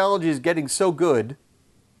technology is getting so good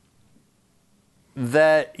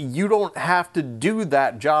that you don't have to do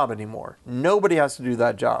that job anymore. Nobody has to do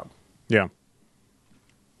that job. Yeah.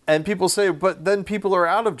 And people say, but then people are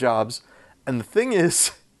out of jobs. And the thing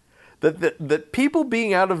is that people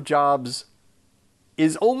being out of jobs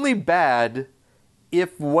is only bad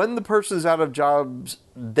if when the person is out of jobs,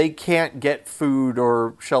 they can't get food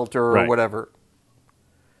or shelter or whatever.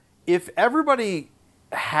 If everybody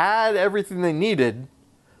had everything they needed,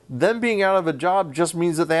 them being out of a job just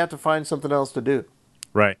means that they have to find something else to do.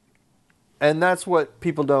 Right. And that's what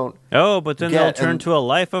people don't but then they'll turn to a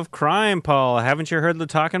life of crime, Paul. Haven't you heard the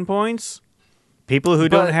talking points? People who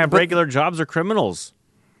don't have regular jobs are criminals.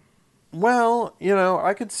 Well,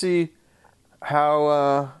 I could see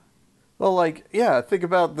how, think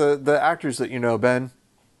about the actors that you know, Ben.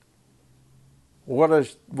 What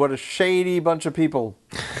a shady bunch of people.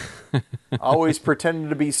 Always pretending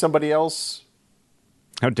to be somebody else.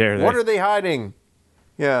 How dare they? What are they hiding?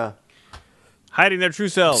 Yeah. Hiding their true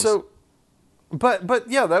selves. So, but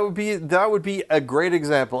yeah, that would be a great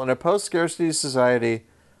example. In a post-scarcity society,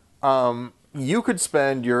 you could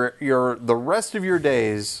spend the rest of your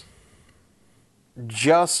days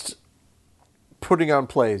just putting on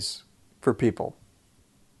plays for people.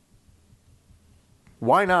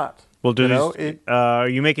 Why not? Well, are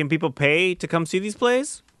you making people pay to come see these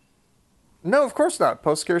plays? No, of course not.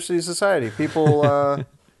 Post-scarcity society. People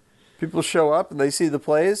people show up and they see the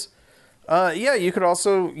plays. Yeah, you could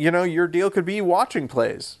also, your deal could be watching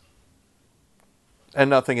plays and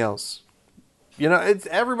nothing else.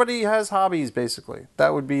 Everybody has hobbies, basically.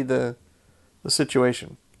 That would be the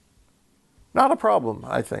situation. Not a problem,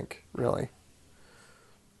 I think, really.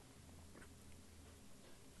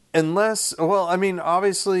 Unless,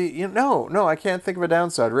 obviously, no, I can't think of a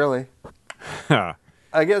downside, really.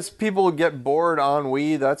 I guess people get bored,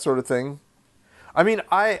 ennui, that sort of thing. I mean,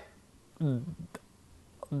 I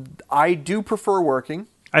do prefer working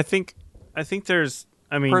I think there's.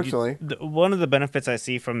 I mean, personally. one of the benefits I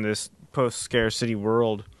see from this post-scarcity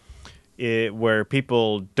world, where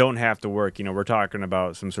people don't have to work. We're talking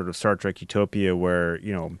about some sort of Star Trek utopia where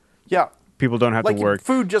Yeah, people don't have to like work,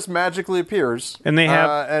 food just magically appears, and they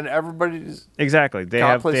have and everybody's exactly they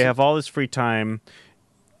have all this free time.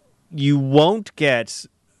 You won't get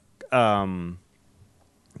as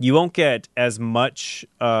much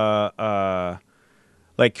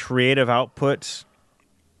like creative output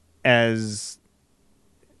as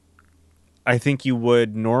I think you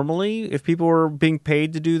would normally if people were being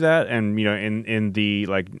paid to do that, and in the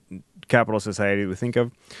like capital society we think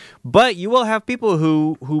of. But you will have people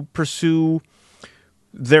who pursue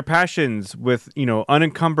their passions with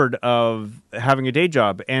unencumbered of having a day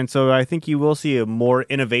job, and so I think you will see a more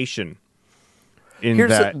innovation in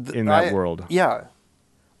that world. Yeah,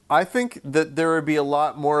 I think that there would be a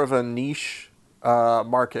lot more of a niche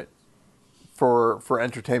market for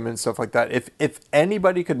entertainment and stuff like that. If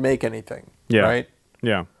anybody could make anything, Yeah. right?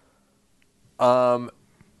 Yeah.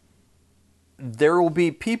 There will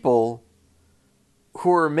be people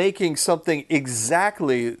who are making something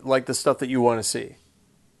exactly like the stuff that you want to see.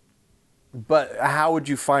 But how would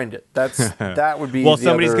you find it? That would be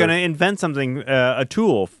somebody's going to invent something, a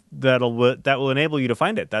tool that will enable you to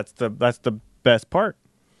find it. That's the best part.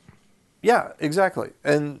 Yeah, exactly.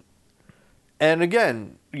 And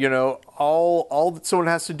again, all that someone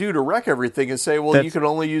has to do to wreck everything is say, well, you can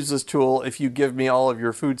only use this tool if you give me all of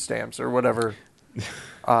your food stamps or whatever.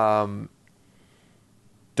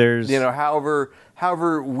 There's however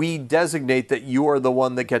we designate that you are the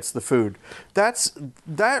one that gets the food.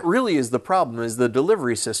 That really is the problem, is the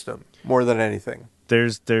delivery system more than anything.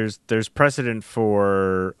 There's precedent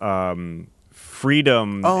for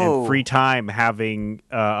freedom and free time having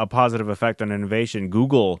a positive effect on innovation.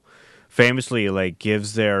 Google famously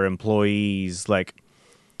gives their employees, I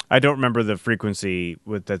don't remember the frequency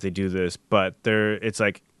that they do this, but it's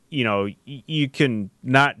like, you can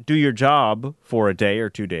not do your job for a day or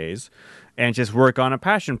 2 days and just work on a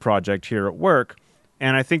passion project here at work.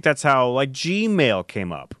 And I think that's how Gmail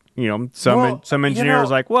came up. Some engineer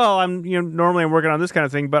was like, well, I'm normally I'm working on this kind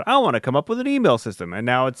of thing, but I want to come up with an email system, and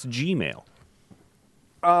now it's Gmail.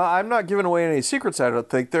 I'm not giving away any secrets. I don't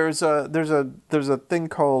think there's a thing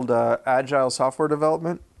called agile software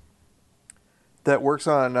development that works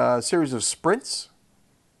on a series of sprints.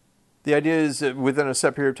 The idea is that within a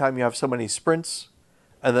set period of time, you have so many sprints,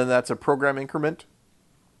 and then that's a program increment.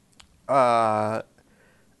 And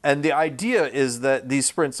the idea is that these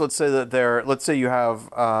sprints, let's say you have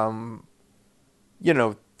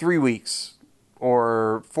 3 weeks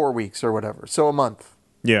or 4 weeks or whatever, so a month.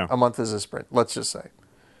 Yeah, a month is a sprint. Let's just say.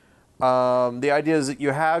 The idea is that you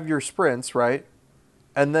have your sprints, right?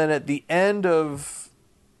 And then at the end of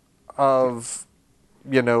towards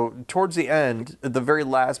the end, at the very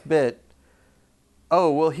last bit,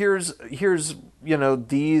 here's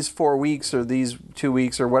these 4 weeks or these 2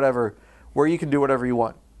 weeks or whatever, where you can do whatever you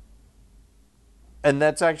want. And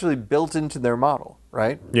that's actually built into their model,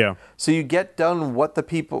 right? Yeah. So you get done what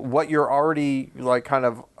you're already kind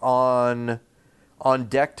of on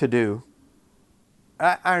deck to do.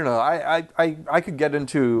 I don't know. I could get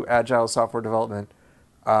into agile software development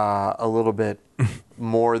a little bit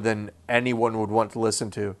more than anyone would want to listen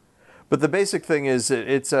to, but the basic thing is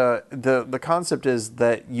the concept is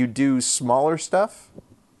that you do smaller stuff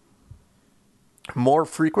more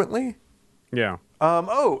frequently. Yeah.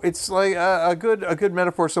 It's like a good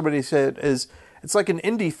metaphor somebody said is it's like an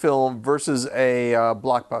indie film versus a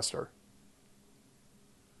blockbuster.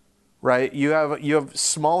 Right? You have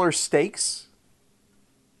smaller stakes.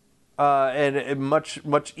 And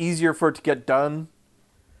much easier for it to get done.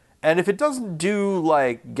 And if it doesn't do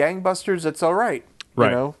like gangbusters, it's all right.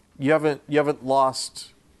 Right. You haven't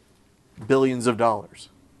lost billions of dollars,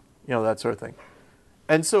 that sort of thing.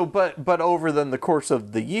 And so, but over then the course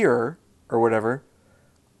of the year or whatever,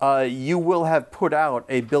 you will have put out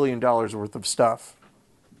 $1 billion worth of stuff,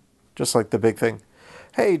 just like the big thing.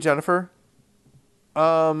 Hey, Jennifer.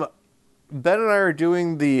 Ben and I are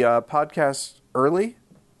doing the podcast early.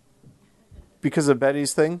 Because of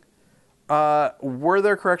Betty's thing. Were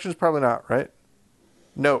there corrections? Probably not, right?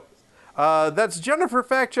 No. That's Jennifer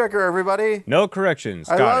Fact Checker, everybody. No corrections.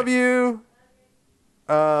 I love you.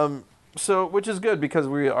 So, which is good because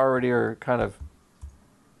we already are kind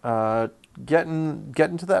of getting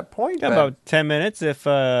to that point. Yeah, about 10 minutes if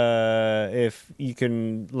you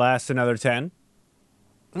can last another 10.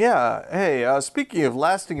 Yeah. Hey, speaking of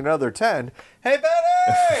lasting another 10. Hey,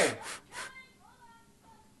 Betty!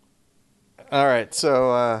 All right,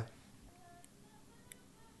 so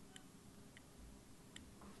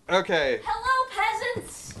Okay. Hello,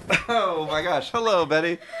 peasants. Oh my gosh. Hello,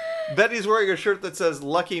 Betty. Betty's wearing a shirt that says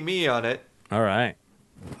 "Lucky Me" on it. All right.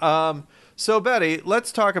 So Betty,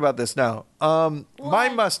 let's talk about this now. My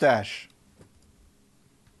What? mustache.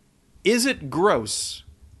 Is it gross?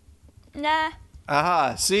 Nah.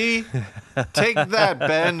 Aha, see? Take that,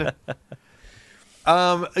 Ben.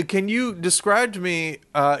 Can you describe to me,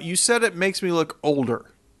 you said it makes me look older.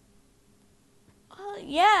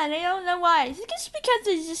 Yeah, and I don't know why. It's just because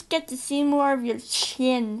I just get to see more of your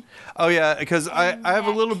chin. Oh yeah, because I have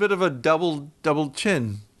a little bit of a double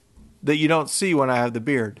chin that you don't see when I have the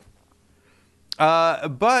beard.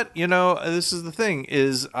 But, you know, this is the thing,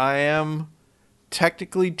 is I am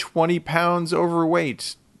technically 20 pounds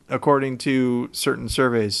overweight, according to certain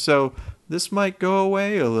surveys. So this might go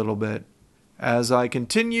away a little bit as I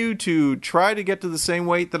continue to try to get to the same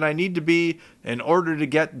weight that I need to be in order to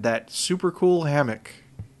get that super cool hammock.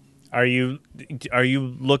 Are you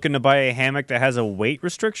looking to buy a hammock that has a weight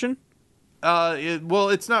restriction? Well,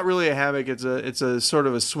 it's not really a hammock. It's a sort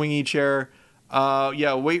of a swingy chair.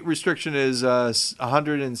 Yeah, weight restriction is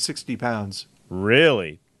 160 pounds.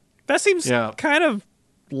 Really? That seems kind of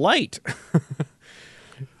light.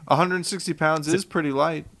 160 pounds is pretty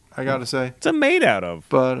light, I gotta say. What's it made out of?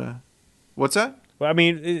 But what's that? Well, I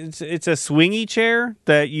mean, it's a swingy chair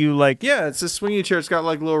that you like. Yeah, it's a swingy chair. It's got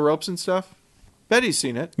like little ropes and stuff. Betty's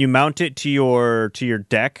seen it. You mount it to your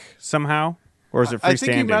deck somehow, or is it freestanding? I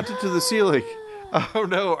think you mount it to the ceiling. Oh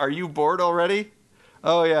no, are you bored already?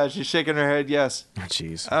 Oh yeah, she's shaking her head. Yes.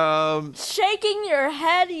 Jeez. Shaking your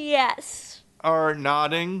head, yes. Or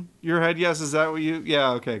nodding your head. Yes. Is that what you?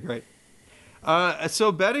 Yeah. Okay. Great.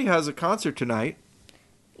 So Betty has a concert tonight.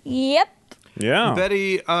 Yep. Yeah.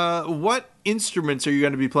 Betty, what instruments are you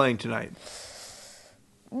going to be playing tonight?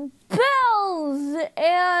 Bells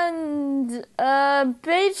and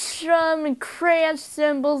bass drum and crash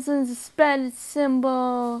cymbals and suspended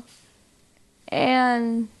cymbal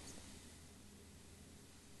and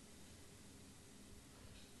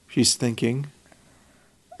She's thinking.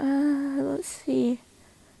 let's see,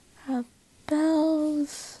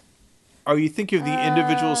 bells. Are you thinking of the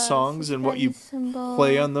individual songs and what you cymbal,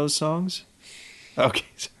 play on those songs? Okay.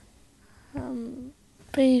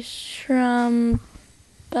 bass drum,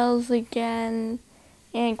 bells again,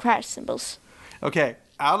 and crash cymbals. Okay.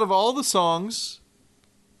 Out of all the songs,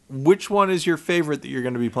 which one is your favorite that you're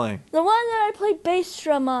going to be playing? The one that I play bass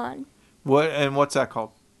drum on. What's that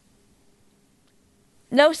called?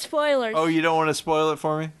 No spoilers. Oh, you don't want to spoil it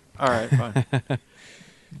for me? All right, fine.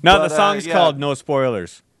 No, But, the song's called "No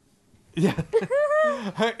Spoilers." Yeah.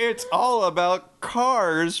 It's all about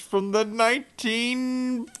cars from the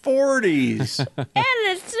 1940s. And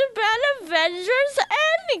it's about Avengers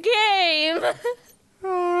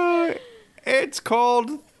Endgame. It's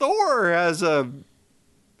called Thor has a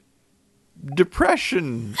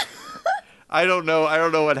depression. I don't know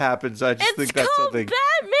what happens. I just think that's called something.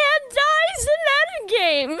 Batman dies in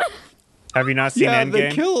Endgame. Have you not seen Yeah, Endgame?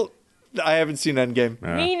 they kill. I haven't seen Endgame.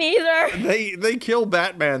 Me neither. They kill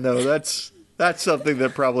Batman though. That's something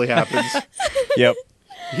that probably happens. Yep.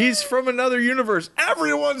 He's from another universe.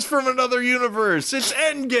 Everyone's from another universe. It's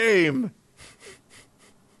Endgame.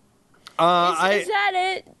 Is that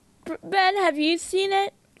it? Ben, have you seen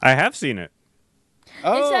it? I have seen it.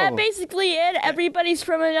 Oh. Is that basically it? Everybody's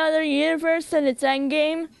from another universe and it's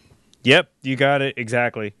Endgame? Yep, you got it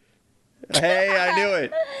exactly. Hey, I knew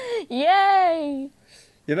it. Yay!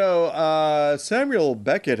 You know, Samuel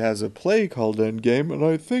Beckett has a play called Endgame, and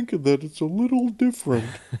I think that it's a little different.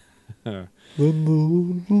 Yeah,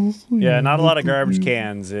 not a lot of garbage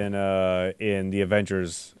cans in the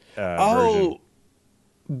Avengers version.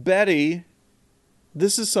 Betty,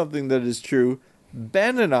 this is something that is true.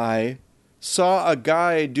 Ben and I saw a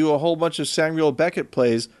guy do a whole bunch of Samuel Beckett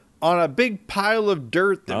plays on a big pile of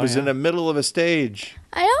dirt that was in the middle of a stage.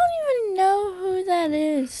 I don't even know who that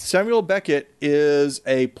is. Samuel Beckett is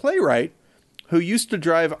a playwright who used to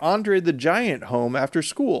drive Andre the Giant home after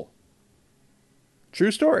school.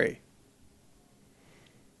 True story.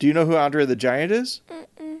 Do you know who Andre the Giant is?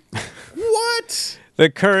 What? The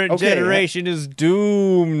current generation is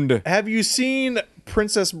doomed. Have you seen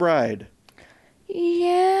Princess Bride?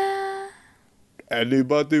 Yeah.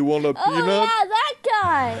 Anybody want a peanut? Oh, yeah, that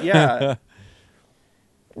guy. Yeah.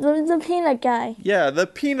 The peanut guy. Yeah, the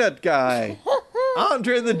peanut guy.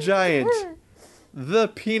 Andre the Giant. The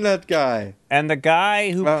peanut guy. And the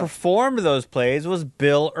guy who performed those plays was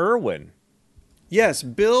Bill Irwin. Yes,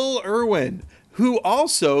 Bill Irwin, who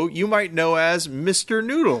also you might know as Mr.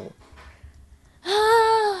 Noodle.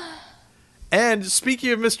 And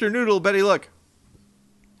speaking of Mr. Noodle, Betty, look.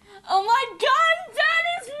 Oh my God, that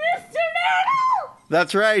is Mr. Noodle!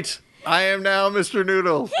 That's right. I am now Mr.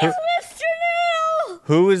 Noodle. He's Mr. Noodle!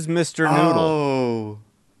 Who is Mr. Noodle? Oh,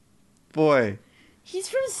 boy. He's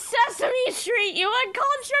from Sesame Street, you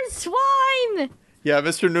uncultured swine! Yeah,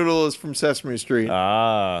 Mr. Noodle is from Sesame Street.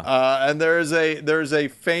 And there is a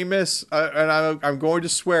famous, and I'm going to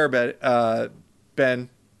swear, Ben,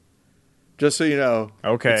 just so you know.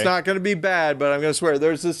 Okay. It's not going to be bad, but I'm going to swear.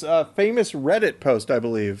 There's this famous Reddit post, I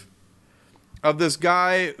believe, of this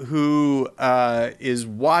guy who is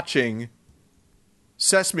watching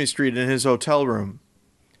Sesame Street in his hotel room.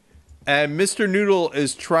 And Mr. Noodle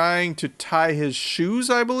is trying to tie his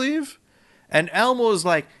shoes, I believe. And Elmo is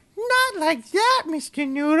like, not like that, Mr.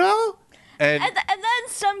 Noodle. And then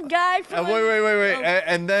some guy from... wait.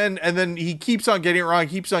 And then he keeps on getting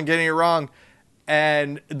it wrong,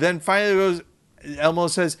 And then finally Elmo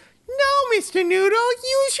says, no, Mr. Noodle,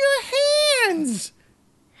 use your hands.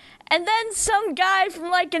 And then some guy from,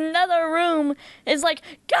 like, another room is like,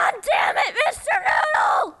 God damn it, Mr.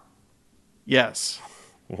 Noodle! Yes.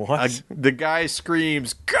 What? The guy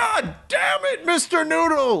screams, God damn it, Mr.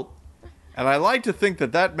 Noodle! And I like to think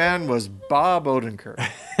that man was Bob Odenkirk.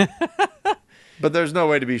 But there's no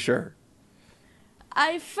way to be sure.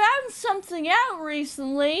 I found something out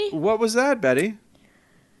recently. What was that, Betty?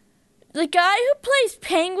 The guy who plays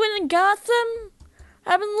Penguin in Gotham,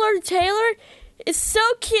 Lord Taylor, is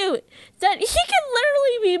so cute that he can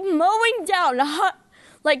literally be mowing down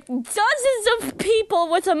like dozens of people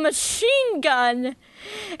with a machine gun, and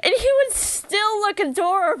he would still look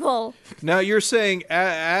adorable. Now you're saying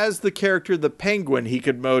as the character the Penguin, he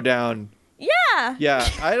could mow down. Yeah. Yeah,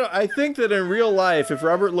 I think that in real life, if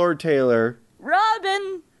Robert Lord Taylor,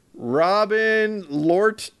 Robin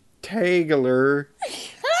Lord Taylor,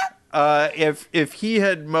 if he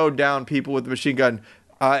had mowed down people with a machine gun,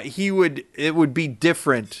 it would be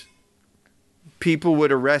different. People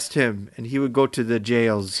would arrest him, and he would go to the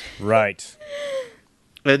jails. Right.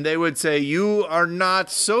 And they would say, you are not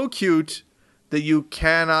so cute that you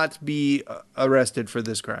cannot be arrested for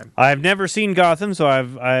this crime. I've never seen Gotham, so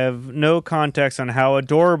I have no context on how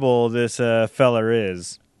adorable this feller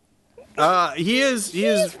is. He is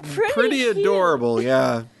pretty adorable,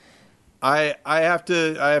 yeah. I have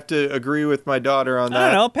to agree with my daughter on that.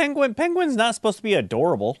 I don't know, Penguin's not supposed to be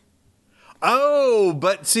adorable. Oh,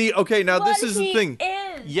 but see, okay, now this is the thing.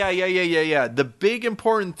 Is. Yeah. The big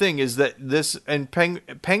important thing is that this and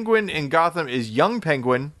Penguin in Gotham is young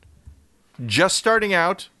Penguin, just starting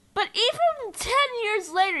out. But even 10 years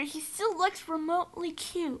later, he still looks remotely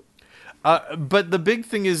cute. But the big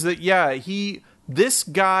thing is that this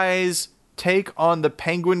guy's take on the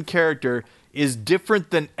Penguin character is different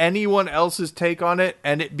than anyone else's take on it,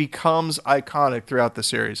 and it becomes iconic throughout the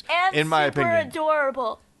series, and in my opinion. And super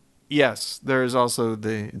adorable. Yes, there is also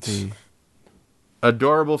the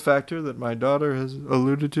adorable factor that my daughter has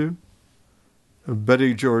alluded to.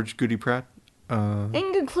 Betty George Goody Pratt.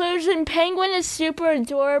 In conclusion, Penguin is super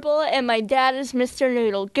adorable, and my dad is Mr.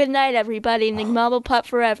 Noodle. Good night, everybody. Nigmobble Putt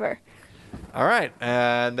forever. All right,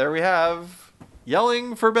 and there we have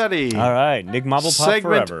Yelling for Betty. All right, Nigmobble Putt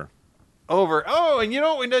forever. Over. Oh, and you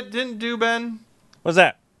know what we didn't do, Ben? What's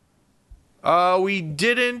that? We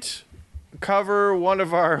didn't cover one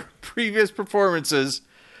of our previous performances.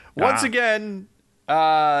 Once again,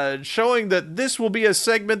 showing that this will be a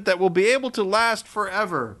segment that will be able to last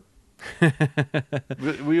forever.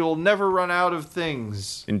 We will never run out of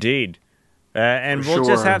things. Indeed. And we'll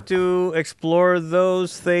just have to explore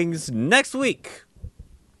those things next week.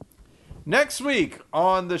 Next week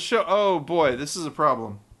on the show. Oh, boy, this is a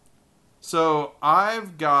problem. So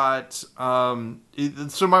I've got,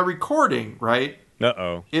 so my recording, right,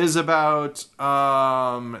 is about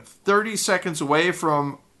 30 seconds away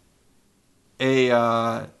from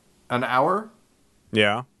an hour.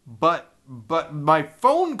 Yeah. But my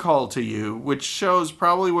phone call to you, which shows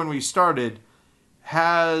probably when we started,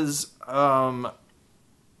 has,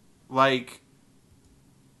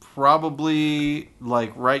 probably,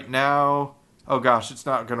 right now, oh gosh, it's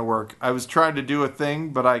not going to work. I was trying to do a thing,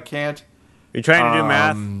 but I can't. You're trying to do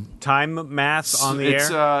time math on the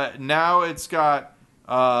air? Now it's got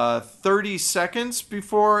 30 seconds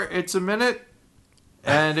before it's a minute.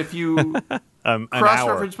 And if you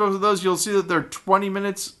cross-reference both of those, you'll see that they're 20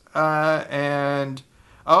 minutes. So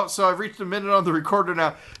I've reached a minute on the recorder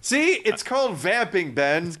now. See, it's called vamping,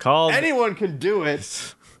 Ben. It's called... Anyone can do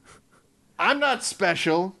it. I'm not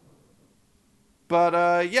special.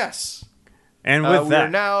 But, yes. And with that... We're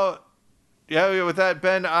now... Yeah, with that,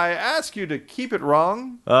 Ben, I ask you to keep it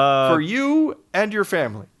wrong for you and your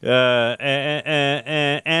family.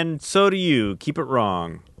 And so do you. Keep it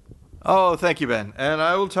wrong. Oh, thank you, Ben. And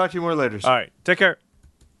I will talk to you more later. All right. Take care.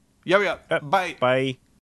 Yeah. Bye. Bye.